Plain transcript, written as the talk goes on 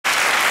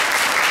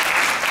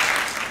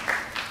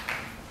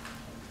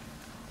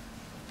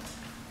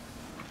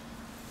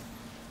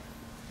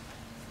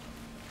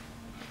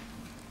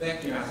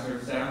Thank you, Master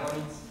of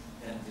Ceremonies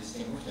and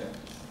distinguished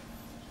guests.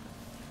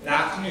 Good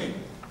afternoon,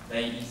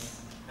 ladies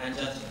and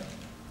gentlemen.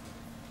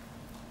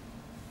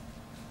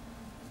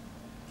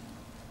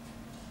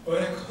 On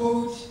a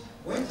cold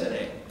winter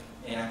day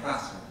in a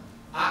classroom,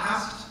 I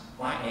asked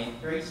my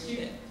 8th grade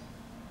student,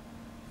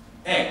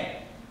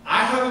 "Hey,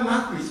 I have a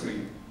math quiz for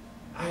you.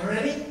 Are you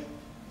ready?"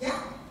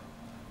 "Yeah."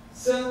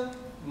 "So,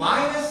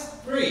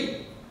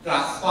 -3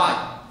 plus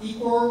 5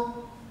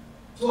 equal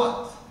to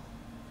what?"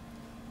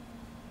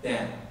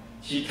 Then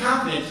she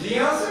confidently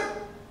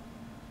answered,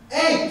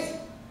 8.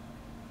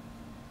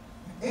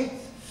 8?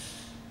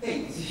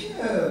 Hey, do you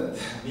know the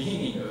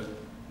meaning of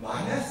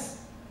minus?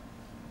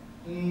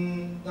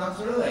 Not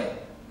really.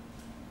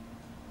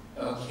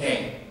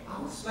 Okay,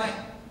 I'll explain.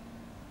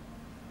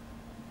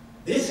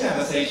 This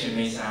conversation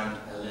may sound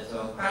a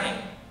little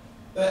funny,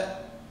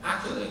 but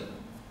actually,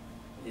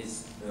 it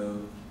is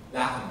no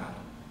laughing matter.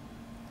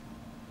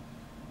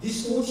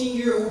 This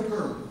 14-year-old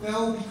girl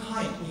fell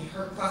behind in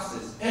her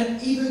classes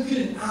and even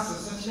couldn't answer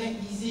such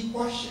an easy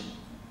question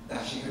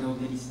that she had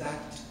already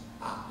studied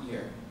up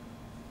here.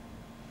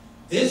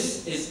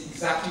 This is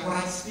exactly what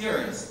I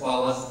experienced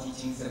while I was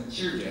teaching some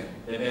children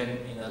living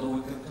in a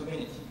local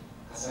community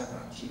as a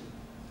frontier.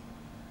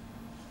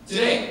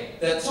 Today,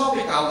 the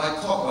topic I would like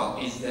to talk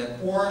about is the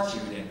poor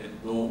children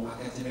with low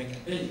academic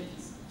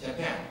abilities in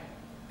Japan.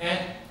 And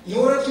in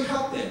order to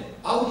help them,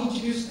 I will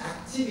introduce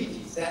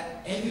activities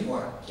that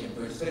everyone can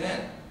participate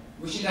in,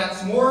 wishing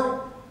that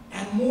more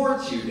and more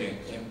children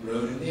can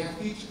broaden their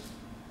future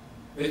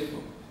with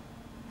hope.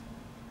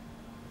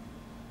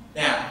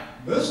 Now,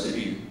 most of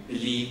you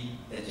believe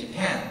that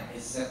Japan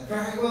is a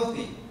very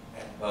wealthy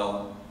and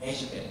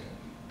well-educated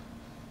country.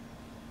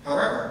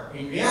 However,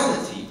 in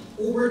reality,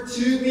 over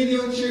 2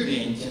 million children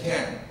in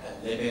Japan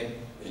are living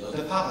below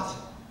the poverty.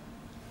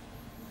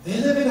 They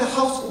live in a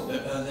household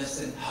that earn less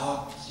than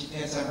half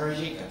Japan's average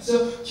income,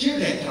 so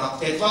children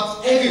cannot get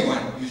what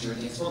everyone usually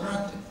takes for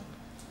granted.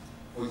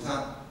 For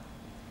example,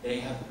 they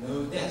have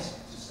no desk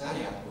to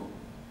study at home.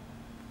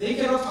 They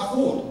cannot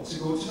afford to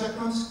go to the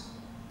grammar school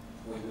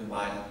or even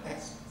buy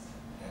textbooks.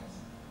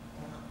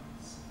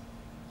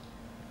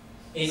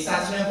 In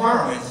such an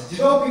environment,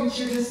 developing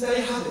children's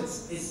study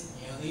habits is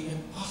nearly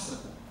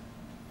impossible.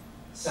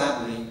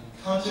 Sadly,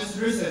 conscious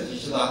research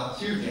shows that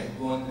children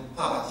born with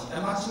poverty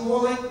are much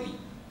more likely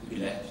to be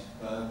left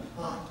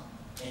behind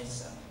in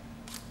study.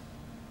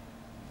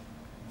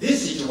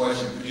 This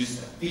situation produced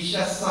a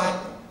vicious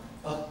cycle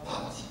of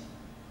poverty.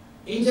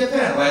 In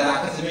Japan, where the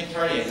academic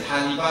career is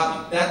highly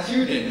valued, that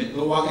children with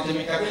low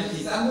academic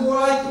abilities are more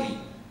likely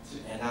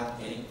to end up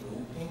getting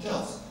low-paying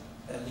jobs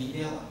and lead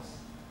their lives.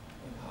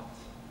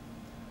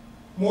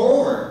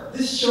 Moreover,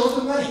 this short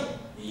of money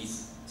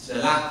leads to the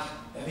lack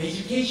of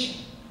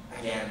education,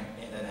 again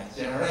in the next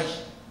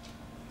generation.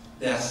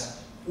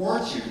 Thus, poor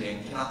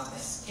children cannot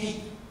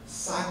escape the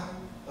cycle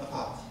of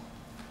poverty.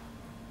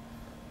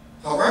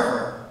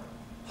 However,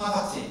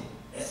 poverty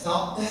is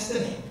not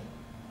destiny.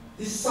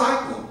 This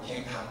cycle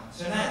can come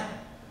to an end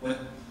with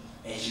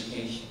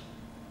education.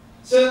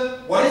 So,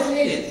 what is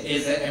needed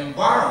is an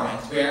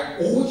environment where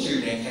all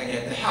children can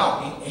get the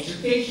help in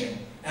education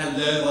and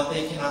learn what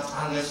they cannot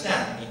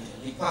understand in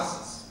daily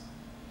classes.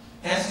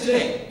 Hence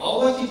today, I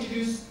would like to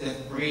introduce the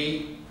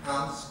free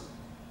grammar school.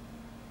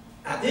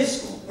 At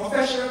this school,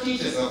 professional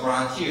teachers or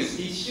volunteers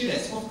teach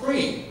students for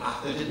free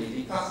after the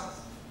daily classes.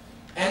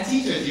 And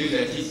teachers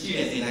usually teach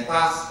students in a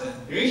class of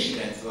 3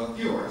 students or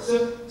fewer,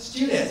 so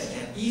students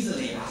can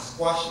easily ask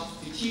questions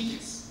to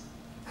teachers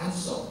and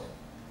solve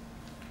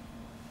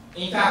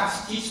them. In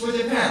fact, Teach for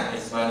Japan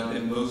is one of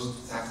the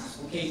most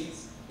successful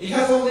cases. It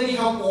has already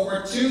helped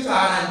over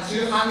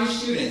 2,200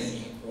 students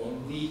in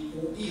only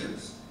 4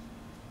 years.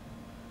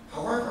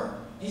 However,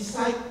 in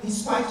spite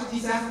of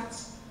these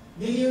efforts,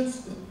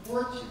 millions of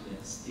poor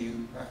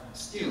children are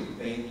still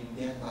failing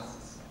their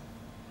classes.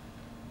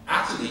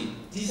 Actually,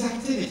 these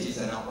activities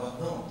are not well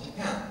known in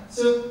Japan,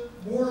 so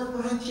more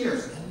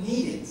volunteers are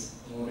needed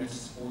in order to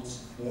support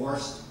more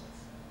students.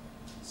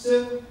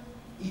 So,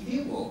 if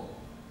you will,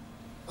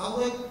 I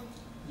would like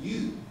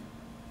you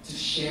to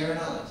share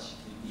knowledge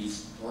with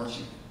these poor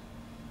children.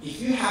 If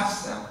you have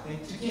something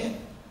to give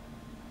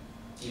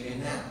it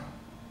now.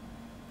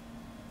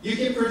 You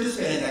can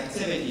participate in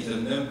activities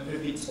of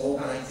non-profit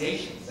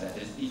organizations such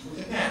as Teach for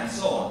Japan and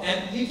so on,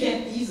 and you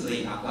can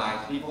easily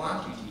apply to be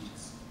volunteer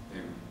teachers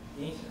through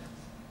the internet.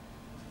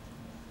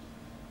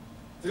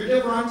 Through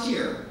the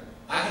volunteer,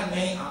 I had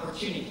many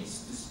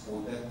opportunities to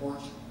support the poor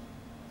children.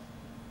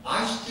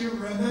 I still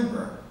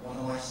remember one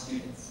of my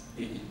students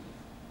vividly.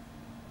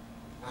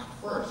 At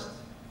first,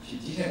 she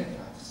didn't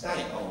try to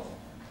study all of it.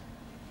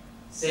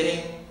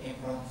 Sitting in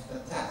front of the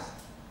test,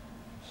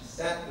 she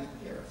said with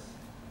tears,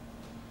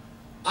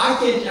 "I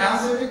can't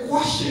answer the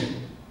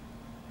question.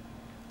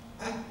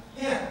 I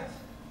can't."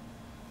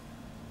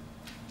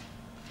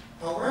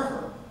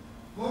 However,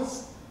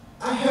 once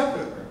I helped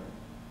her,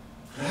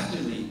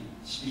 gradually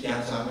she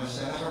began to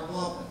understand her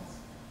problems.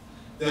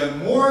 The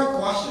more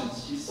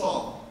questions she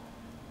solved,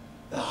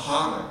 the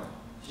harder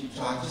she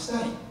tried to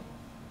study.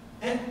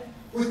 And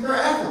with her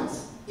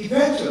efforts,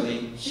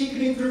 eventually, she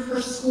could improve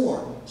her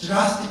score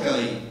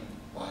drastically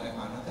by the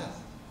final test.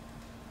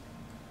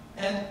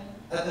 And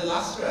at the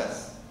last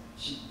stress,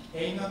 she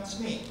came up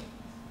to me,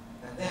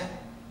 and then,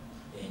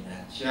 in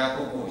a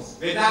cheerful voice,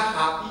 with a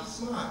happy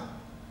smile,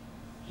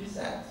 she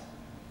said,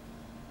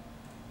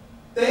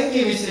 "Thank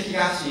you, Mr.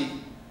 Higashi.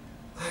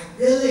 I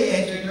really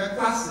enjoyed your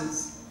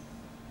classes.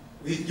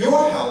 With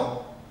your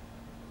help,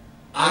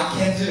 I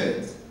can do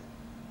it.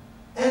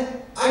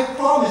 And I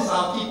promise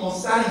I'll keep on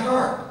studying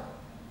hard.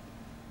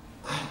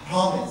 I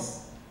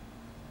promise."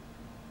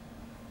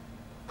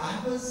 I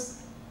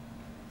was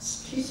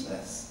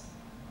speechless.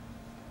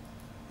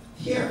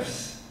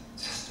 Tears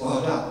just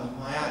welled up in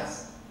my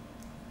eyes.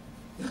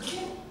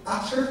 Looking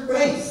at her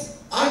face,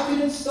 I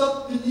couldn't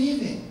stop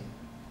believing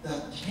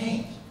that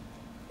change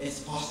is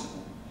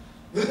possible.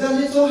 With a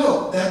little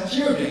help, that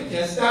children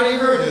can study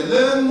harder,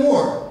 learn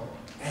more,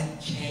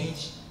 and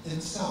change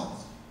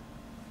themselves.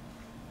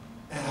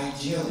 And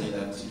ideally,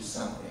 let's do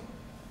something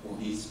for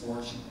these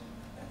fortunate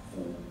and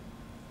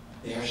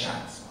for their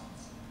shining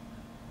spots.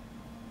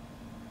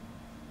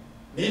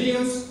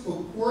 Millions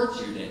of poor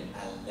children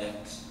are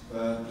left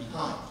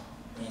behind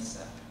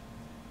instead.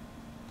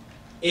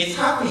 It's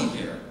happening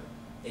here.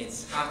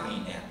 It's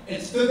happening now.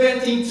 It's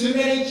preventing too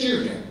many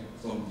children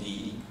from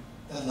leading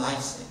the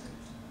lives they could.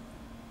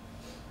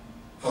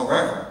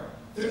 However,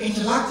 through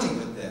interacting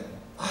with them,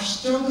 I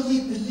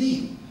strongly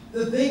believe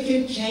that they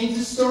can change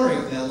the story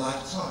of their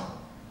lifetime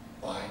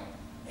by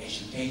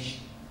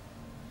education.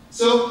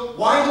 So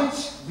why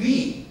don't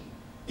we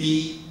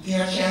be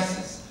their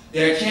chances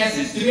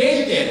to be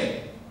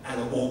educated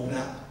and open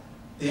up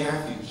their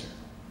future?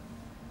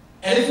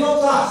 And if not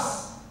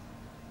us,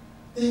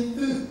 then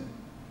who?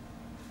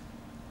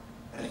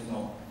 And if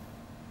not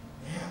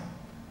now,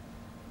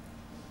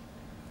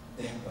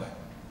 then what?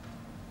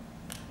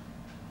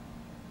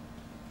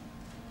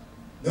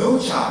 No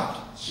child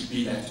should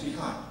be left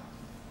behind.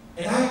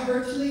 And I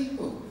heartily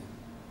hope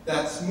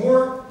that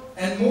more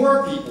and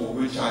more people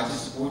will try to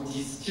support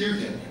these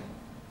children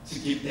now, to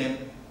give them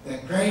the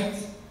great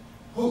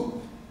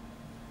hope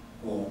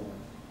for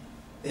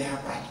their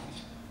bright future.